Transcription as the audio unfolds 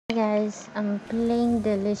Guys, I'm playing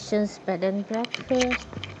Delicious Bed and Breakfast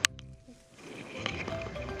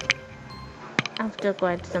after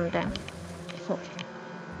quite some time. So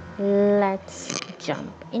let's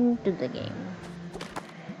jump into the game.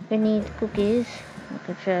 We need cookies.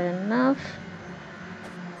 Okay, fair enough.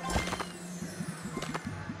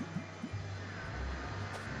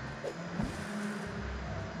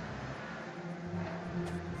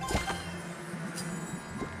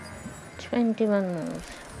 "21 moves.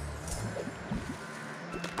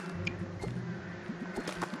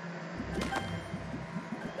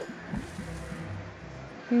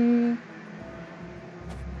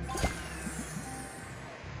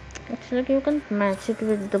 It's like you can match it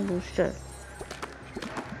with the booster.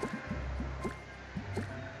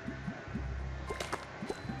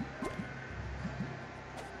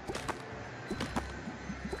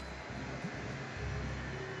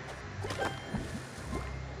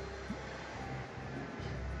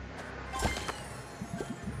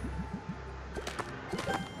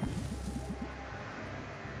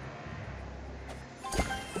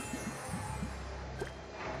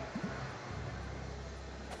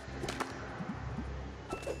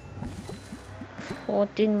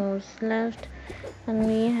 14 moves left, and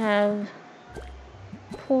we have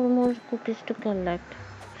 4 more cookies to collect.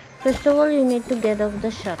 First of all, you need to get off the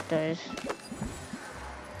shutters.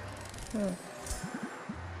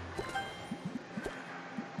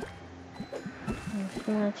 Let's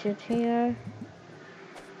match it here.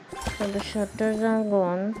 So the shutters are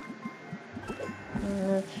gone.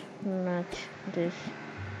 Let's match this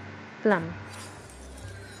plum.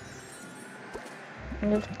 We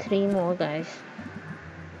have 3 more, guys.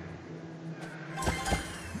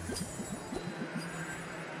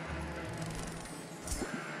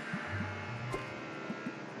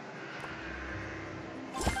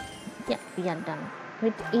 Yeah, we are done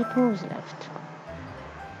with 8 moves left.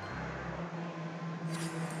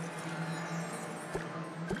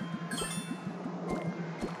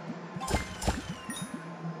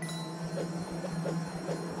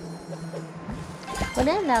 What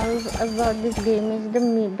I love about this game is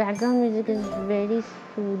the background music is very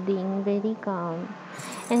soothing, very calm.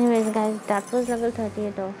 Anyways, guys, that was level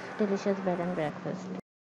 38 of Delicious Bed and Breakfast.